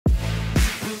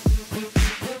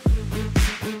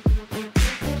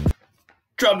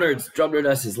Drum nerds, drum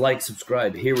nerdesses, like,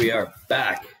 subscribe. Here we are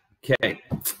back. Okay.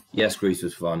 Yes, Greece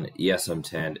was fun. Yes, I'm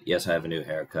tanned. Yes, I have a new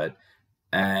haircut.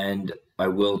 And I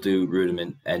will do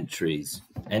rudiment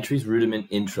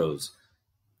rudiment intros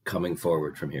coming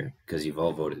forward from here because you've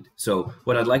all voted. So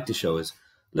what I'd like to show is,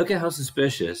 look at how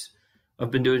suspicious I've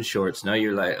been doing shorts. Now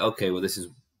you're like, okay, well, this is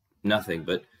nothing,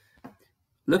 but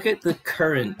look at the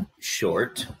current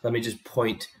short. Let me just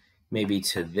point maybe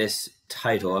to this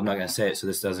title. I'm not going to say it so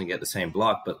this doesn't get the same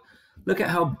block, but look at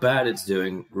how bad it's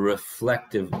doing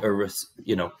reflective, or,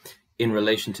 you know, in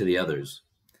relation to the others.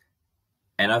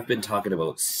 And I've been talking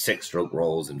about 6-stroke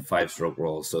rolls and 5-stroke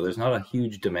rolls, so there's not a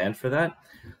huge demand for that.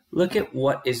 Look at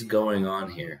what is going on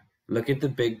here. Look at the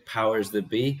big powers that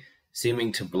be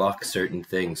seeming to block certain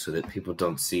things so that people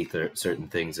don't see certain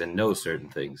things and know certain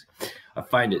things. I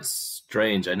find it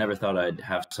strange. I never thought I'd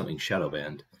have something shadow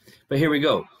banned. But here we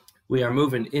go. We are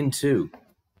moving into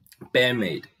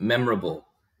Bandmaid, memorable.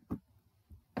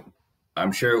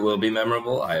 I'm sure it will be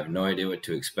memorable. I have no idea what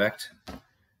to expect.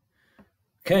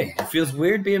 Okay, it feels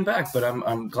weird being back, but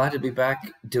I'm glad to be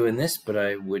back doing this, but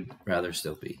I would rather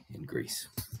still be in Greece.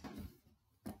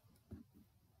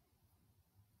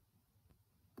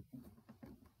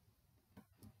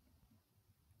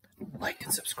 Like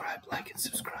and subscribe, like and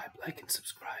subscribe, like and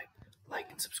subscribe,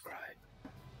 like and subscribe.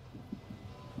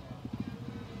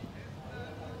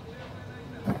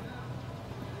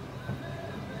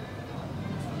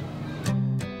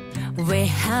 We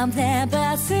have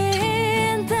never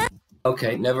seen that.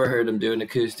 Okay, never heard him do an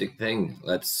acoustic thing.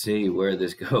 Let's see where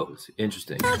this goes.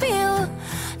 Interesting. I'm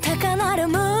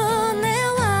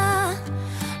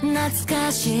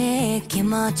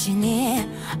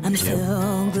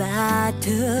so glad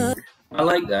to. I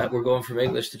like that. We're going from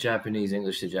English to Japanese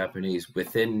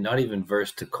within not even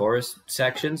verse to chorus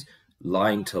sections,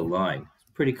 line to line.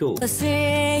 Pretty cool.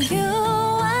 See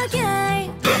you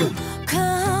again.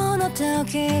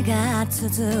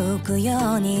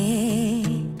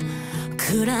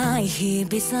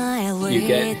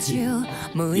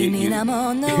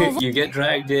 You get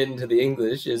dragged into the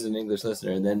English as an English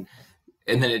listener, and then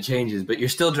it changes, but you're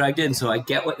still dragged in. So I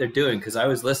get what they're doing, because I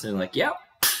was listening like, yeah,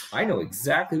 I know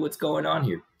exactly what's going on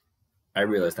here. I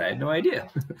realized I had no idea.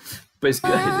 But it's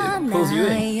good. It pulls you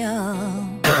in.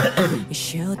 You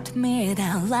shot me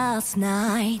down last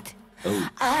night. Oh.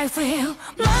 I feel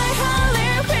my heart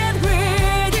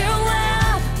with you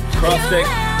love. Cross stick.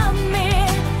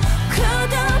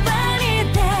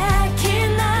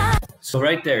 So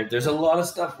right there's a lot of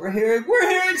stuff we're hearing. We're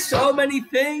hearing so many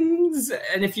things.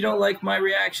 And if you don't like my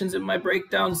reactions and my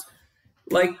breakdowns,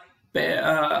 like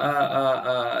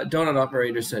Donut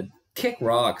Operator said, kick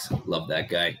rocks. Love that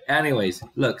guy. Anyways,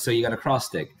 look, so you got a cross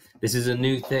stick. This is a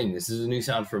new thing. This is a new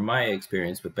sound from my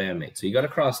experience with Band Maid. So you got a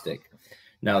cross stick.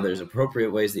 Now, there's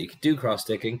appropriate ways that you can do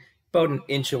cross-sticking, about an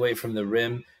inch away from the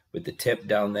rim with the tip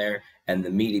down there and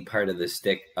the meaty part of the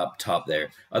stick up top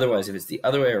there. Otherwise, if it's the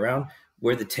other way around,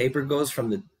 where the taper goes from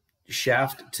the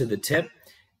shaft to the tip,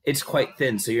 it's quite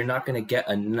thin, so you're not going to get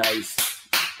a nice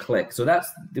click. So that's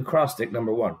the cross-stick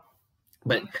number one.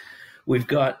 But we've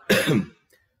got,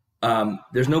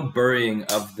 there's no burying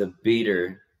of the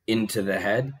beater into the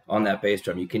head on that bass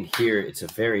drum. You can hear it's a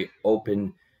very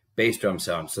open bass drum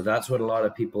sound. So that's what a lot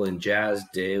of people in jazz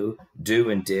do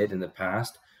and did in the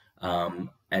past.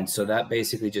 And so that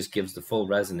basically just gives the full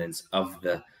resonance of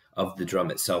the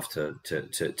drum itself to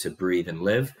breathe and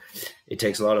live. It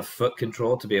takes a lot of foot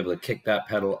control to be able to kick that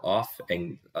pedal off,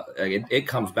 and it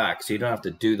comes back. So you don't have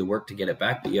to do the work to get it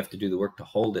back, but you have to do the work to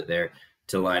hold it there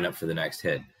to line up for the next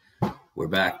hit. We're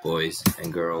back, boys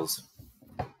and girls.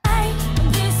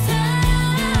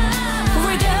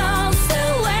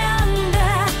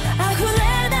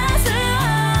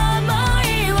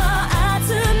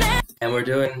 And we're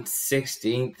doing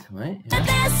 16th, what? Yeah.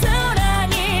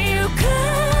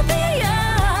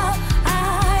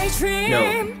 No,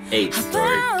 8th,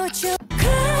 sorry.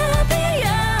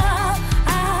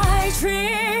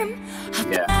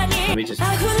 Yeah, let me just...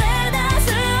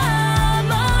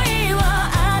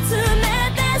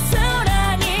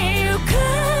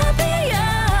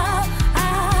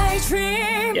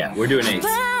 Yeah, we're doing 8th.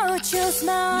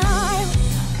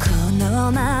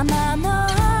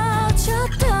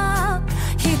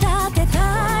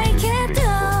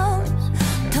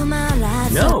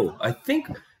 No, I think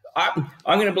I'm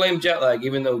going to blame jet lag,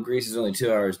 even though Greece is only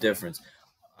 2 hours difference.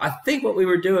 I think what we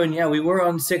were doing, yeah, we were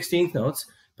on 16th notes.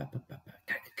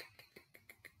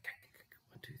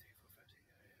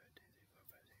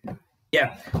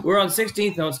 Yeah, we're on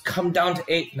 16th notes, come down to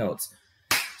 8th notes.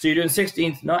 So you're doing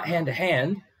 16th, not hand to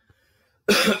hand.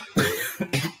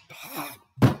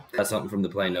 That's something from the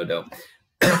plane, no doubt.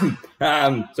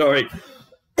 Sorry.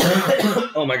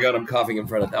 Oh my god, I'm coughing in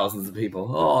front of thousands of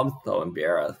people. Oh, I'm so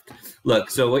embarrassed. Look,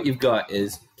 so what you've got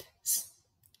is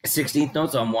 16th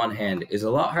notes on one hand is a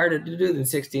lot harder to do than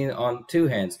 16 on two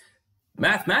hands.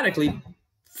 Mathematically,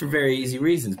 for very easy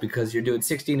reasons, because you're doing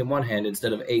 16 in one hand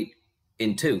instead of 8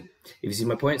 in two. If you see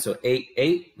my point, so 8,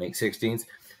 8 makes 16ths.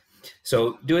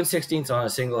 So doing 16ths on a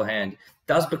single hand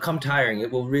does become tiring.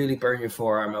 It will really burn your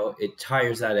forearm out. It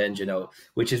tires that engine out,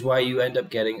 which is why you end up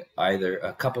getting either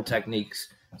a couple techniques.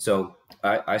 So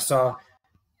I saw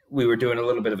we were doing a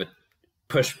little bit of a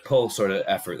push-pull sort of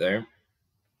effort there,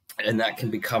 and that can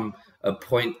become a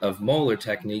point of molar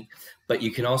technique, but you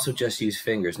can also just use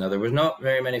fingers. Now, there was not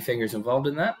very many fingers involved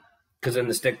in that, because then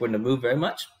the stick wouldn't have moved very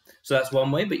much. So that's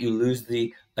one way, but you lose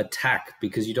the attack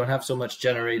because you don't have so much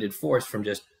generated force from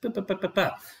just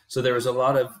So there was a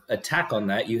lot of attack on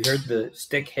that. You heard the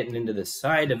stick hitting into the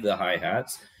side of the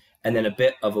hi-hats, and then a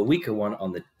bit of a weaker one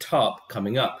on the top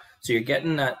coming up. So you're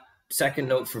getting that second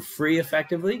note for free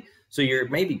effectively. So you're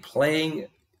maybe playing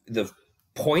the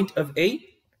point of 8.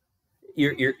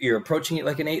 You're approaching it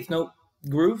like an 8th note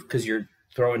groove because you're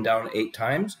throwing down 8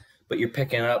 times, but you're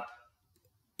picking up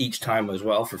each time as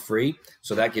well for free.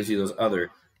 So that gives you those other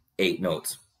 8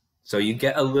 notes. So you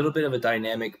get a little bit of a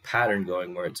dynamic pattern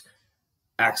going where it's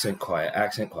accent quiet,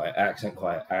 accent quiet, accent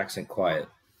quiet, accent quiet.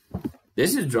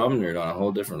 This is drum nerd on a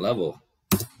whole different level.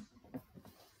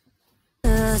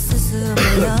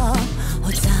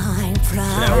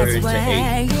 Now we're into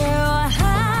 8.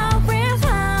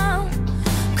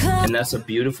 And that's a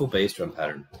beautiful bass drum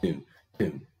pattern.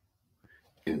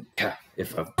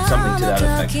 If something to that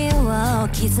effect.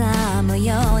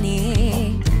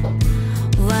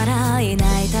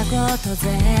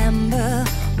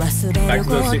 Back to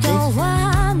those 16s.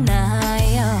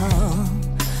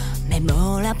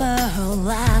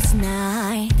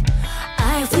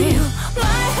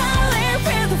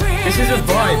 This is a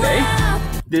vibe,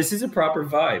 eh? This is a proper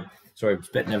vibe. Sorry, I'm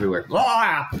spitting everywhere.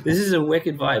 This is a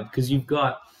wicked vibe because you've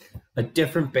got a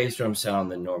different bass drum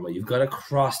sound than normal. You've got a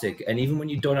cross stick, and even when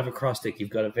you don't have a cross stick, you've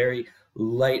got a very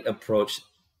light approach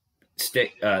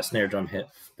stick snare drum hit.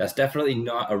 That's definitely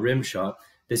not a rim shot.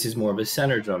 This is more of a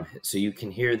center drum hit, so you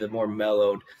can hear the more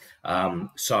mellowed,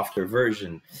 softer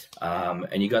version.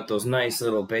 And you got those nice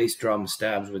little bass drum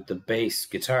stabs with the bass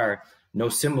guitar. No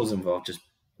cymbals involved, just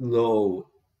low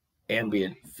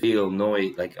ambient feel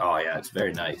noise. Like, oh yeah, it's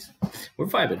very nice. We're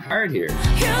vibing hard here.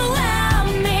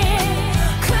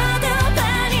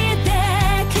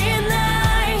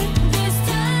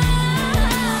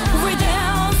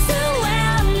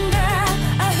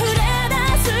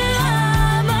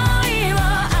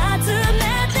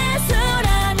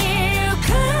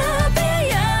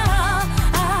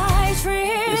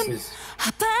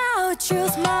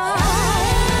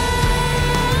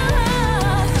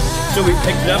 So we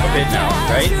picked it up a bit now,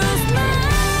 right?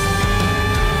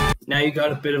 Now you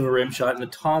got a bit of a rim shot in the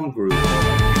tom groove.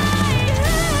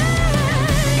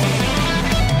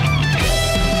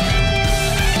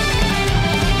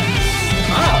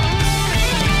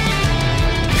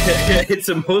 It's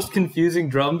the most confusing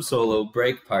drum solo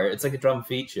break part. It's like a drum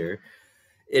feature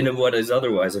in what is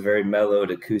otherwise a very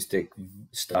mellowed acoustic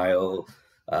style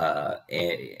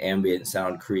ambient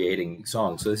sound creating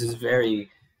song. So this is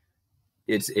very,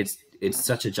 it's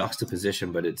such a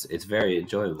juxtaposition, but it's very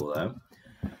enjoyable.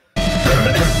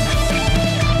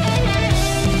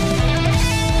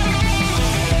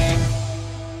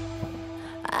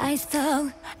 I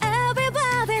thought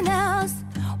everybody knows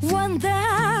one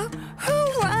day who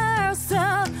was so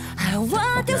I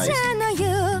want to shine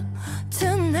you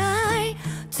tonight.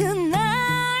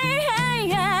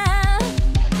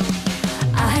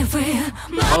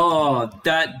 Oh,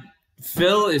 that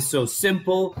fill is so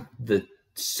simple. The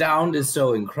sound is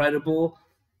so incredible.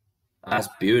 That's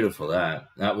beautiful. That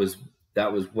was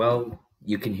well.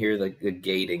 You can hear the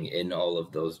gating in all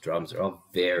of those drums. They're all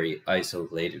very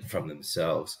isolated from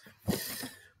themselves.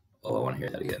 Oh, I want to hear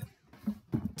that again.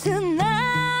 Tonight,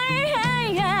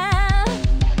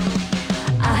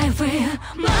 I will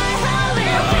my heart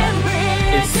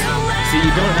see,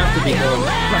 you don't have to be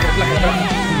going.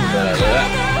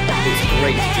 It's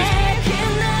great to just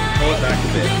pull it back a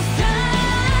bit.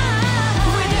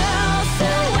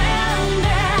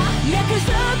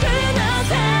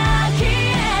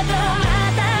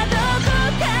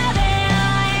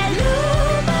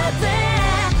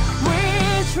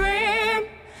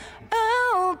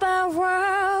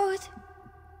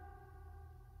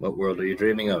 What world are you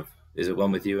dreaming of? Is it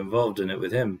one with you involved in it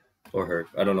with him or her?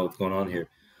 I don't know what's going on here.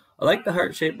 I like the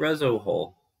heart-shaped reso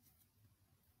hole.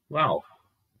 Wow.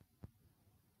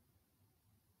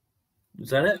 Is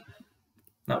that it?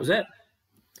 That was it.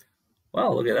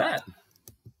 Well, look at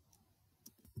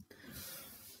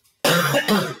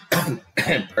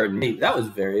that. Pardon me. That was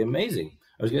very amazing.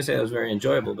 I was going to say that was very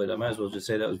enjoyable, but I might as well just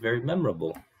say that was very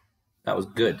memorable. That was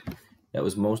good. That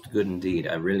was most good indeed.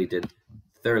 I really did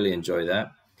thoroughly enjoy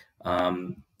that.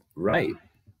 Right.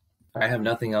 I have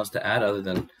nothing else to add other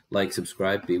than like,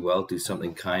 subscribe, be well, do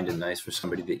something kind and nice for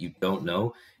somebody that you don't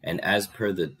know. And as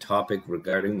per the topic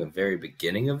regarding the very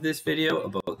beginning of this video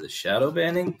about the shadow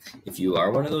banning, if you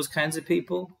are one of those kinds of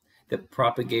people that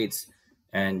propagates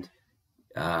and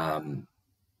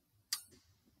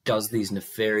does these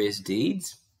nefarious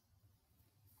deeds,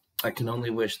 I can only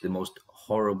wish the most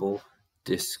horrible,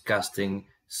 disgusting,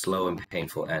 slow and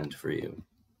painful end for you.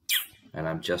 And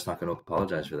I'm just not going to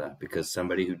apologize for that, because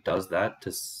somebody who does that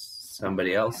to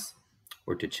somebody else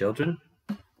or to children,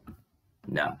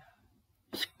 no,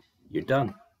 you're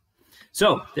done.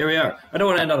 So there we are. I don't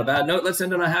want to end on a bad note. Let's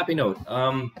end on a happy note.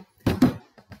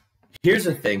 Here's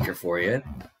a thinker for you.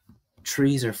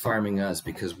 Trees are farming us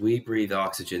because we breathe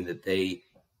oxygen that they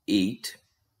eat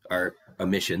our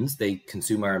emissions. They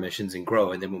consume our emissions and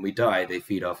grow. And then when we die, they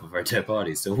feed off of our dead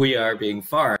bodies. So we are being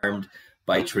farmed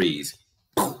by trees.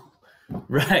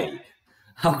 Right.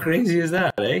 How crazy is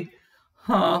that, eh?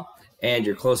 Huh. And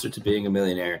you're closer to being a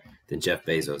millionaire than Jeff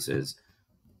Bezos is.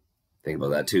 Think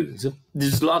about that too. So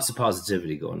there's lots of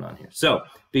positivity going on here. So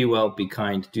be well, be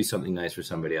kind, do something nice for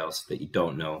somebody else that you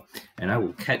don't know. And I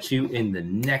will catch you in the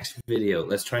next video.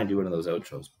 Let's try and do one of those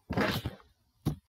outros.